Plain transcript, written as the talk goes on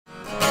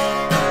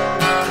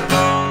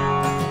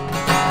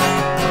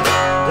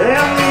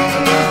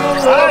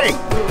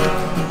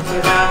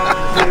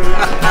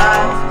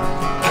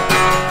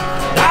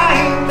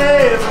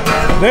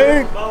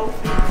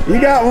You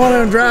got one of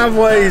them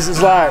driveways.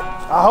 It's like,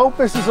 I hope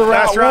this is the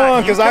right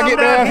one because I get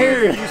down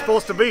here. You're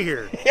supposed to be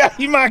here. Yeah,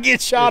 you might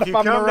get shot if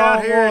I'm the wrong one.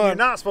 If you come down here and you're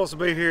not supposed to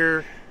be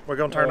here, we're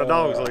gonna turn the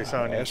dog's loose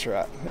on you. That's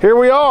right. Here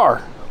we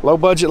are, Low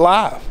Budget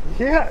Live.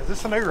 Yeah, is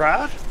this a new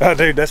ride? Oh,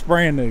 dude, that's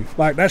brand new.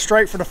 Like, that's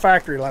straight for the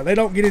factory. Like, they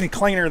don't get any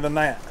cleaner than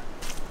that.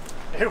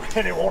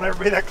 And it won't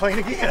ever be that clean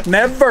again.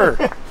 Never.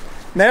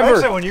 Never.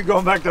 Especially when you're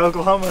going back to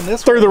Oklahoma and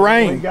this through the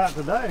rain. We got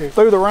today.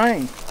 Through the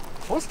rain.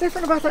 What's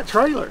different about that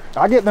trailer?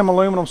 I get them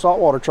aluminum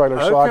saltwater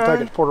trailers, so I can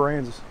take it to Port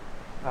Aransas.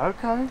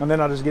 Okay. And then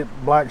I just get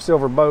black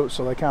silver boats,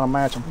 so they kind of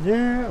match them.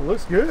 Yeah, it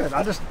looks good.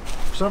 I just,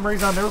 for some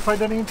reason, I never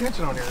paid any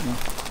attention on here.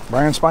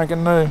 Brand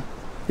spanking new.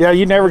 Yeah,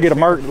 you never get a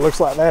Merc that looks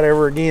like that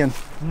ever again.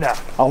 No.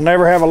 I'll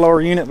never have a lower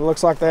unit that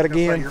looks like that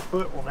again. Your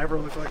foot will never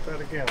look like that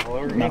again. A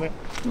lower unit.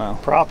 No.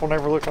 Prop will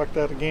never look like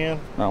that again.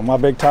 No, my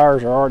big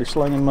tires are already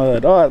slinging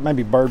mud. Oh, that may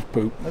be bird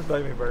poop. That's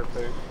baby bird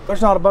poop.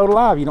 There's not a boat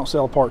alive you don't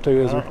sell a part to,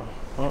 is there?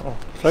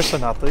 Especially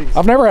not these.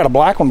 I've never had a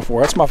black one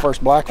before. That's my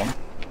first black one.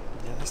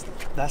 Yeah,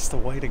 that's the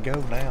way to go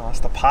now. That's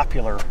the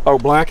popular. Oh,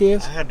 black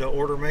is? I had to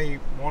order me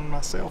one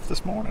myself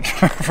this morning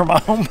for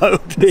my own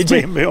boat. Did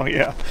you? Bill,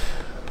 yeah.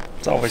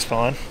 It's always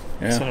fun.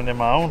 Yeah. Sending in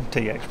my own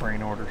TX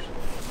Green orders.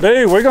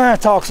 Dude, we're gonna have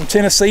to talk some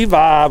Tennessee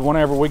vibe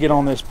whenever we get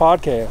on this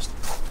podcast.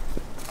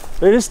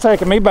 Dude, it's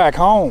taking me back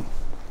home.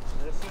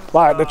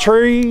 Like the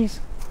trees.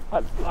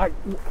 Like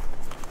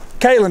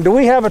Caitlin, do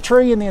we have a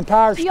tree in the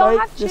entire state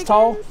this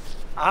tall?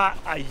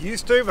 I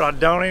used to, but I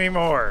don't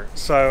anymore.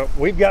 So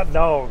we've got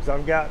dogs.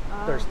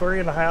 There's 3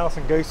 in the house,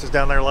 and Goose is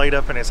down there laid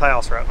up in his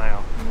house right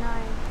now.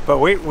 Nice. But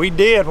we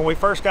did, when we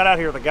first got out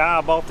here, the guy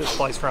I bought this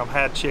place from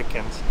had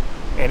chickens.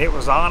 And it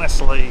was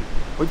honestly,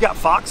 we've got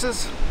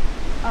foxes.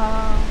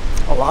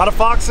 A lot of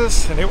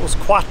foxes, and it was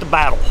quite the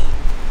battle.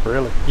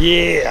 Really?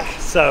 Yeah.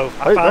 So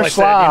I finally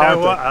said, you know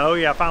what? Oh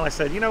yeah, I finally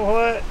said, you know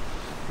what?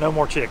 No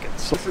more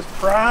chickens. This is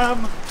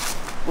prime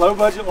Low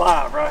Budget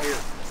Live right here.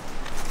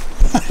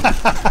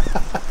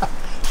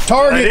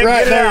 Target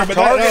right there, but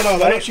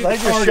they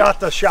just shot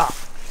the shop,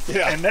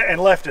 yeah,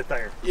 and left it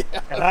there. Yeah.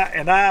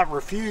 And I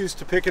refused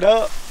to pick it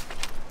up.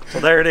 So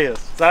there it is.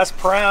 That's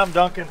prime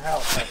Dunkin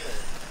house right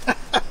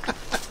there.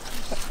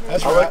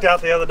 That's I looked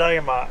out the other day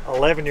and my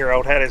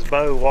 11-year-old had his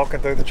bow walking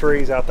through the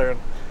trees out there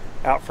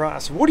out front. I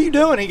said, "What are you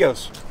doing?" He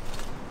goes,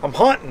 "I'm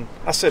hunting."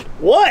 I said,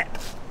 "What?"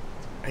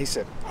 He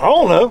said, "I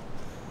don't know."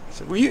 I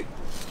said, "Well, you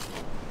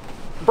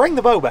bring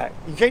the bow back.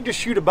 You can't just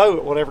shoot a bow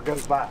at whatever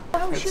goes by."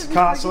 It's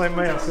constantly a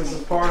mess. This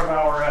is part of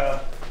our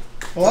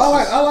well,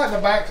 I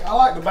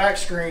like the back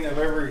screen of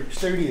every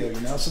studio, you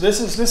know. So this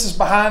is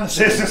behind the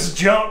scenes. This is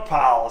junk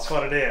pile. That's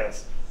what it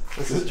is.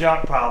 This is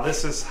junk pile.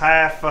 This is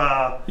half.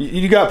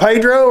 You got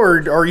Pedro,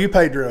 or are you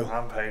Pedro?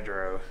 I'm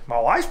Pedro. My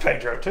wife's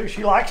Pedro too.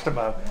 She likes to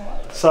mow.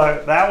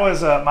 So that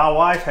was my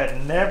wife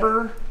had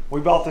never. We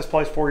bought this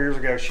place 4 years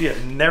ago. She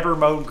had never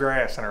mowed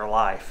grass in her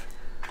life.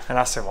 And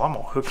I said, "Well, I'm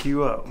gonna hook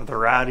you up with the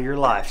ride of your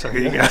life." So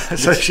here you go.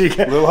 So she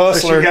got little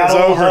hustler. So she got a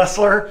little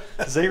hustler,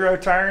 0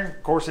 turn.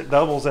 Of course, it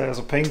doubles as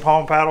a ping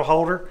pong paddle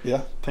holder.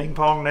 Yeah. Ping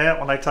pong net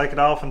when they take it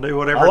off and do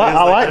whatever.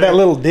 I like that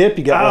little dip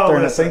you got right there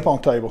in the ping pong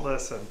table.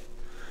 Listen,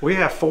 we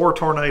have 4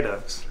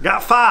 tornadoes.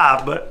 Got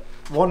 5, but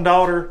 1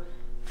 daughter,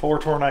 4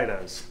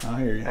 tornadoes. I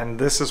hear you. And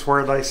this is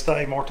where they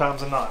stay more times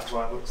than not. That's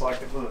why it looks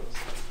like it looks.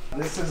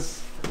 This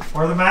is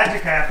where the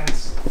magic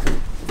happens.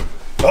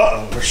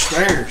 Uh-oh, there's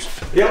stairs.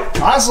 Yep.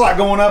 That's like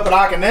going up at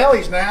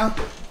Iaconelli's now.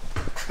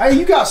 Hey,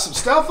 you got some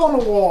stuff on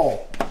the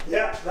wall.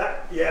 Yeah,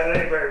 that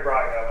ain't very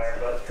bright down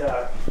there,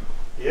 but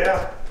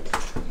yeah.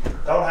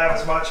 Don't have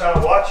as much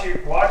on. Watch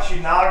you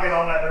noggin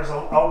on that. There's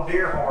an old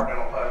deer horn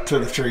that'll poke. To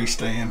the tree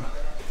stand.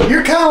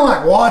 You're kind of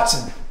like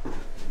Watson.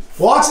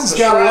 Watson's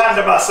got a lot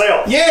to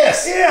myself.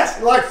 Yes. Yes.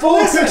 Like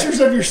full pictures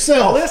of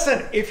yourself.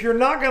 Listen, if you're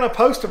not going to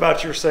post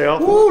about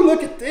yourself. Ooh,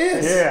 look at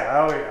this.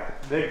 Yeah. Oh yeah.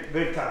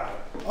 Big time.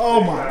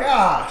 Oh my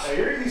gosh. Hey,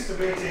 you're used to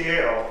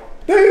BTL.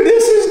 Dude,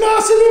 this is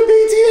nicer than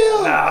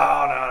BTL.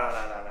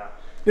 No.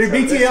 Dude,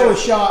 BTL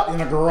is shot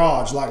in a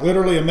garage, like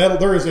literally a metal.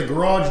 There is a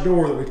garage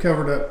door that we've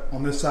covered up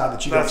on this side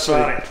that you don't see.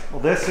 That's funny.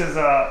 Well, this is,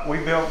 we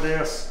built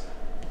this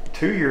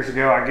 2 years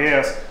ago, I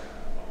guess.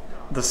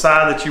 The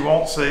side that you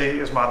won't see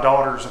is my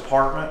daughter's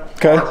apartment.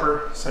 Okay.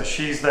 Harper. So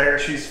she's there.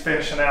 She's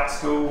finishing out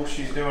school.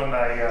 She's doing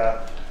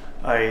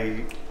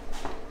a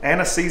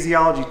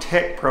anesthesiology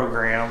tech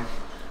program.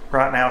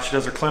 Right now, she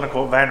does her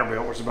clinical at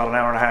Vanderbilt, which is about an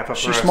hour and a half up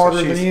the road. She's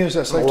smarter than you, is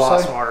that safe to say? A lot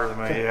smarter than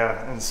me,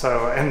 yeah.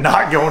 And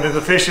not going to the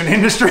fishing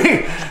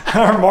industry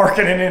or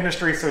marketing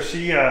industry. So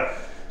she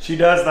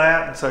does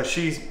that. And so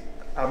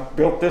I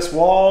built this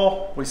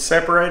wall. We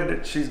separated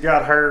it. She's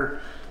got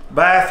her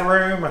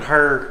bathroom and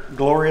her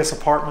glorious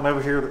apartment over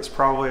here that's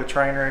probably a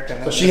train wreck.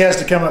 And so she has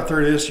to come up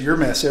through your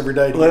mess every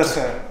day.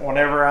 Listen,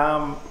 whenever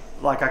I'm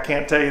like I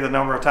can't tell you the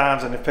number of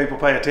times, and if people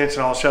pay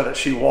attention, I'll show that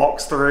she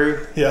walks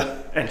through. Yeah.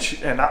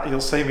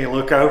 You'll see me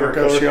look over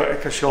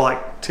because she'll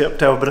like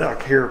tiptoe, but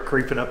I hear her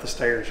creeping up the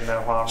stairs. You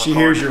know, while I'm She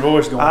hears your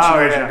voice going. Oh, she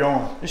hears yeah. you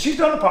going. And she's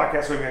done a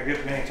podcast with me a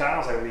good many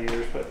times over the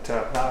years, but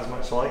not as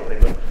much lately.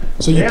 But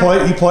so you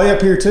play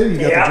up here too? You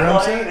got the drum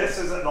I play. set? This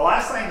is the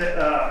last thing that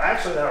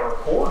actually that I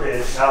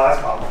recorded.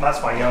 No,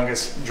 that's my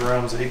youngest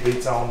drums that he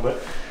beats on.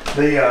 But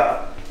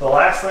the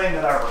last thing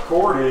that I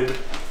recorded,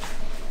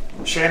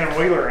 Shannon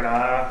Wheeler and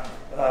I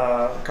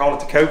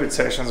called it the COVID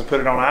sessions and put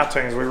it on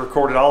iTunes. We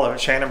recorded all of it.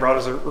 Shannon brought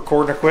us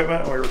recording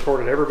equipment, and we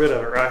recorded every bit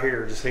of it right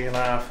here, just he and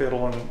I,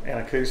 fiddle and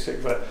acoustic.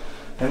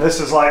 And this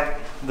is like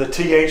the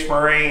TH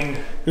Marine.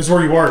 This is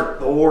where you work?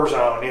 The war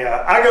zone,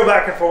 yeah. I go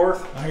back and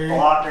forth a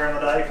lot during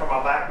the day from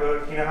my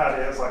MacBook. You know how it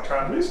is, like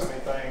trying to do so many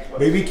things.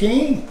 BB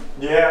King.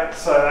 Yeah,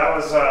 so that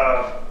was,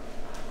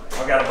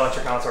 I've got a bunch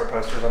of concert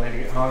posters I need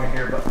to get hung in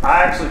here, but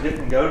I actually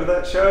didn't go to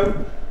that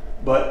show,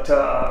 but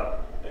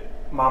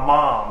my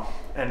mom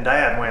and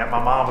dad went.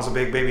 My mom was a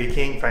big BB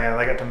King fan.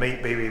 They got to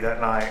meet BB that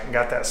night and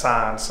got that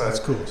signed. So that's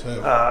cool as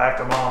hell.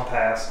 After mom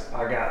passed,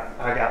 I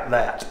got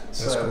that.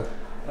 That's cool.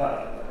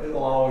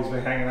 It'll always be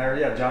hanging there.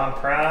 Yeah, John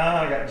Prine.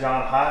 I got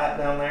John Hyatt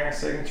down there,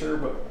 signature.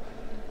 But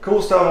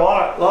cool stuff. A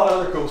lot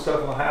of other cool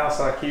stuff in the house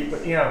I keep.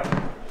 But you know,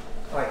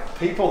 like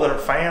people that are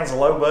fans of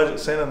low budget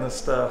sending this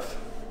stuff.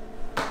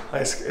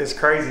 It's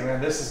crazy, man.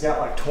 This has got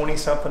like 20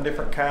 something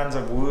different kinds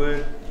of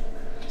wood.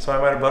 So I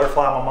made a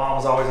butterfly. My mom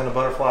was always into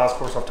butterflies. Of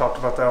course, I've talked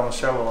about that on the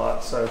show a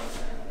lot. So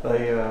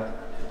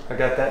I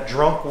got that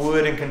Drunk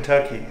Wood in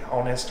Kentucky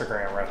on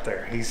Instagram right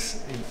there. He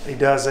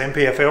does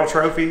MPFL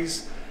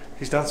trophies.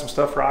 He's done some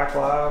stuff for Ike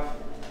Live.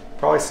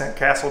 Probably sent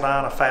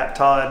Castledine a Fat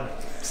Todd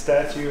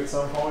statue at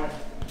some point.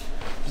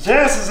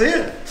 Jazz is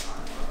it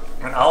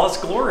in all its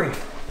glory.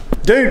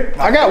 Dude,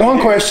 I got one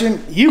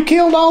question. You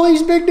killed all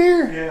these big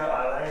deer?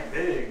 Yeah, they ain't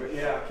big, but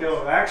yeah, I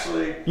killed them.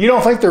 Actually, you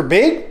don't think they're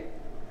big?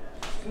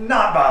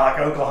 Not by like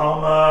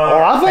Oklahoma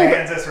or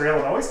Kansas or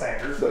Illinois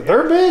standards.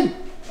 They're big.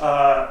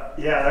 Yeah,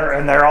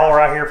 they're all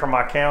right here from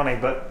my county,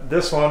 but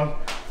this one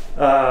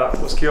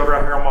was killed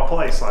right here on my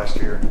place last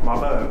year, my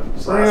bow.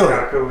 So really? That's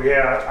kind of cool.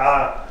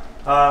 Yeah,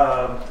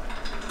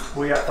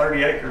 we got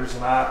 30 acres,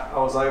 and I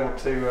was able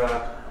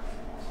to.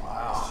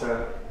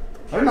 Wow.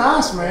 They're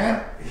nice,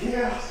 man.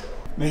 Yeah.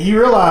 Now you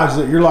realize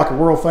that you're like a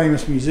world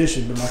famous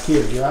musician to my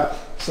kids, right?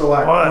 So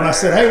like What? when I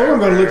said, "Hey, we're gonna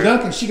go to Luke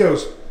Dunkin," she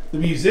goes, "The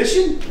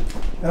musician?"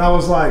 And I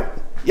was like,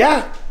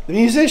 "Yeah, the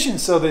musician."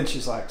 So then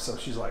she's like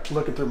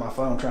looking through my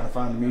phone trying to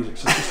find the music.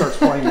 So she starts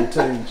playing the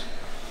tunes.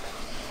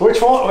 Which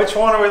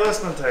one are we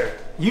listening to?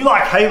 You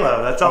like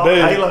Halo? That's all. Dude.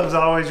 Halo's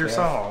always your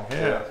song.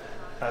 Yeah.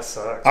 That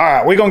sucks. All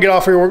right, we're going to get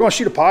off here. We're going to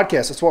shoot a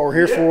podcast. That's what we're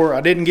here for. I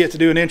didn't get to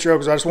do an intro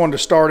because I just wanted to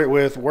start it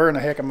with, where in the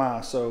heck am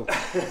I? So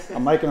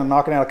I'm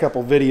knocking out a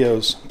couple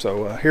videos.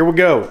 So here we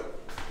go.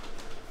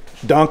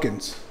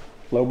 Dunkin's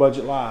Low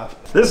Budget Live.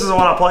 This is the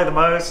one I play the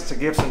most. It's a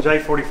Gibson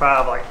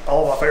J45. Like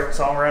all my favorite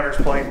songwriters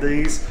played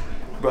these.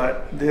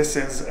 But this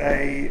is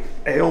a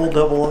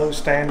L00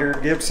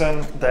 standard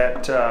Gibson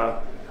that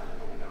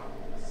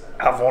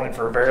I've wanted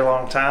for a very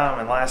long time.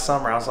 And last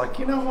summer I was like,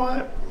 you know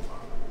what?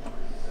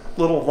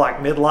 Little like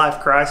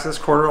midlife crisis,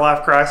 quarter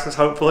life crisis,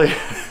 hopefully.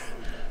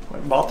 I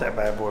bought that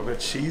bad boy,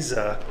 but she's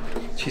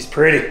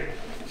pretty.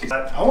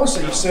 I want to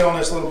see you sit on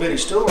this little bitty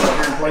stool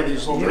right here and play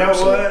these little. You know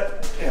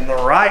what? In the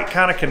right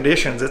kind of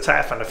conditions, it's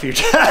happened a few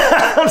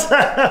times,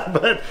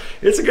 but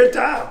it's a good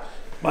time.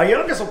 My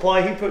youngest will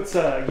play. He puts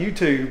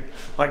YouTube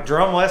like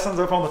drum lessons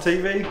up on the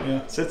TV.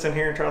 Yeah. Sits in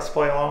here and tries to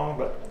play along,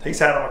 but he's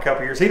had them a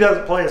couple years. He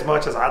doesn't play as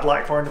much as I'd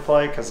like for him to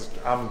play because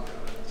I'm,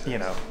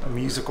 a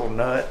musical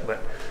nut,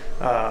 but.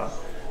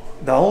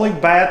 The only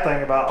bad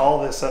thing about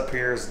all this up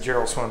here is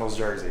Gerald Swindle's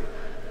jersey.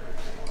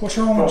 What's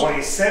wrong with But when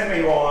he sent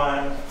me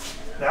one,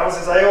 that was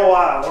his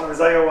AOI, one of his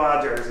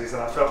AOI jerseys,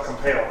 and I felt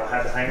compelled. I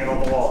had to hang it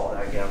on the wall,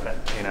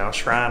 dadgummit.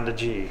 Shrine to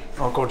G,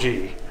 Uncle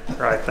G,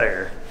 right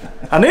there.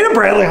 I need a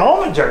Bradley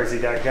Holman jersey,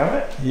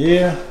 dadgummit.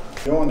 Yeah.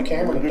 Go on the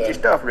camera today. Get your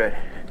stuff ready.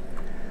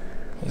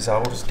 He's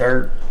old as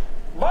dirt.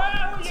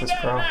 What you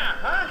got now,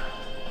 huh?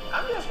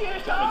 I'm just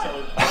getting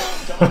started.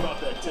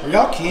 Are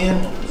y'all kin?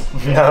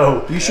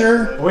 No. You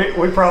sure?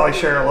 We probably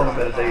share a little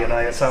bit of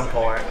DNA at some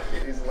point.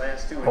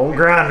 Old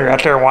Grinder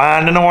out there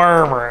winding a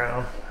worm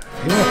around.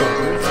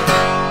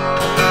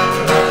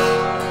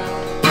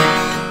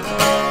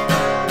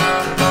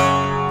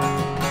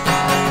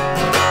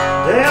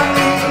 Damn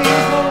these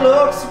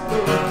looks of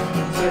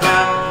blues that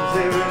happens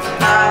every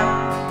night.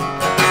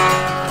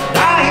 I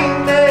ain't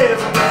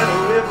never met a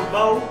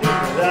riverboat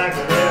that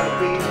could ever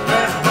be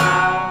that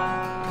high.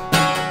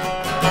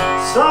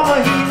 Summer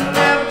heat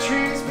never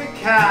treats me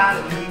kind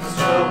of keeps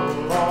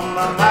trouble on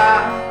my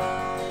mind.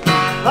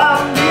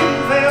 I'm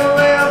getting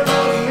farewell,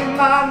 putting in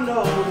my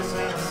notice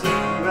and I see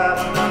you out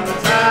another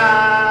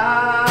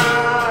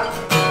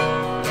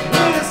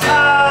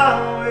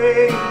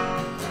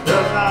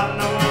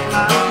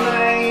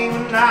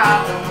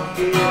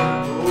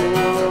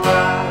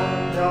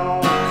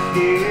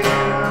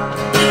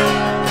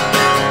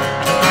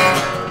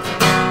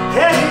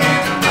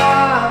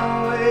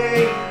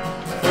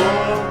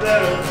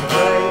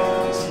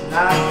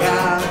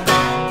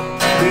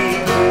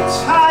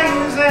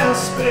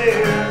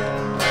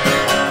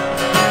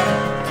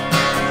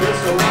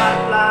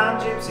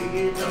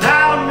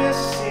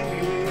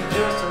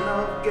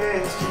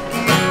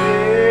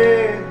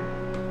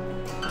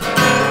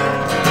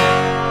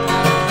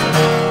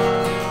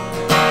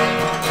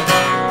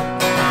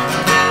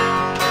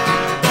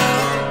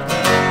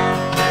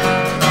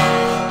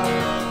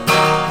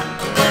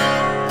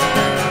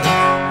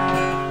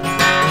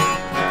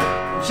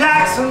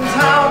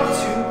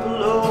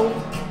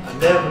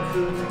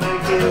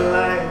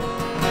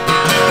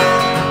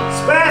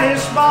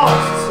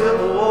lost the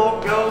Civil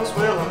War ghosts,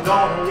 well, I'm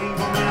gonna leave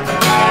them in the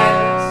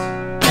past.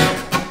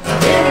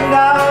 Any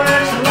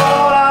direction,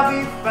 Lord, I'll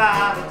be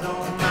fine. It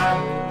don't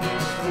matter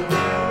east or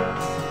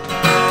west.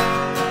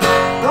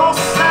 North,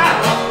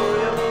 south, up the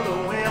river, the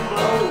wind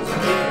blows,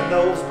 and keeping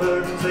those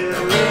burdens at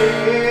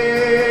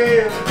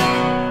rest.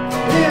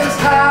 This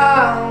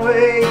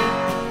highway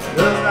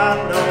does not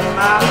know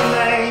my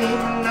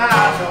name, and I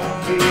don't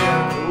care.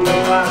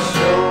 Oh, I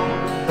sure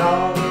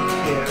don't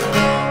care.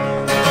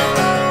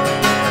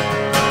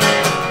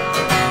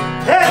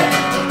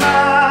 Heading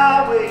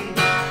my way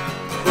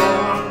for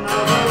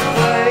another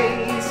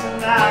place,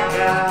 and I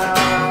got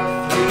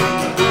 3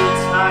 good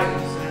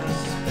tires in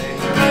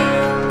space.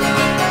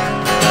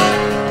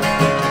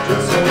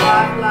 Just a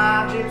white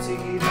line gypsy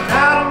getting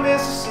out of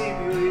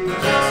Mississippi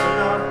with just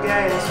enough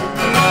gas to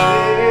keep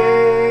there.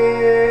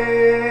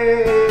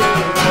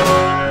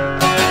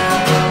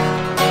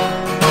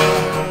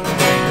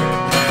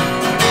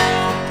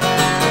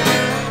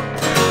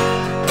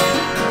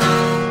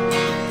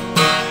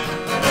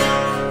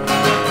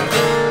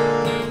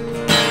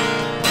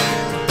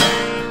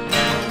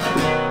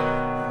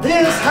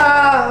 This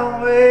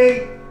highway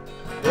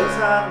does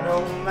not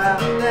know my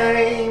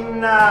name,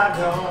 and I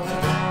don't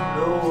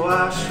know,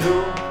 I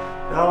sure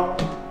don't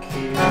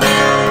care.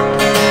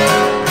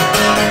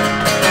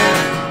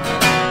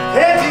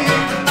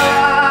 Heading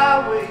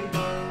my way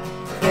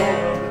for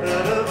a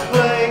better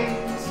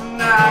place,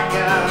 and I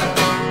got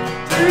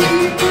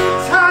 3 good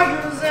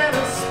tires and a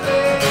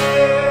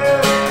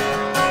spare.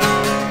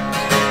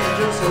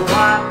 Just a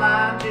white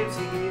line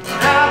gypsy getting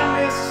out of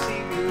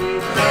Mississippi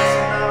with just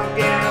enough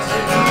gas to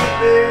keep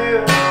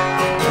there.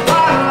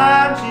 White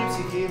line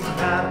gypsy getting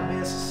out of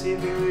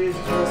Mississippi with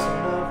just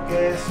enough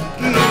gas to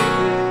keep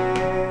there.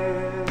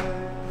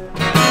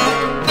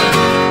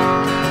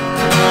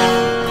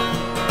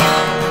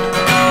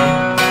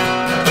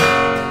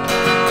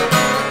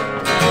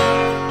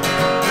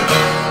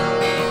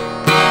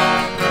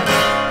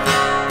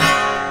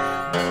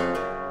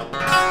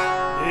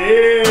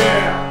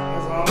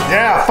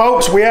 Yeah,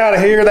 folks, we out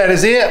of here. That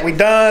is it. We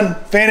done,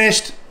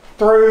 finished,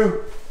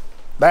 through.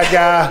 That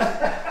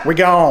guy, we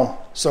gone.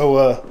 So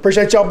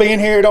appreciate y'all being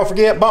here. Don't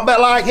forget, bump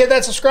that like, hit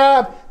that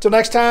subscribe. Till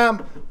next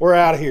time, we're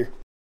out of here.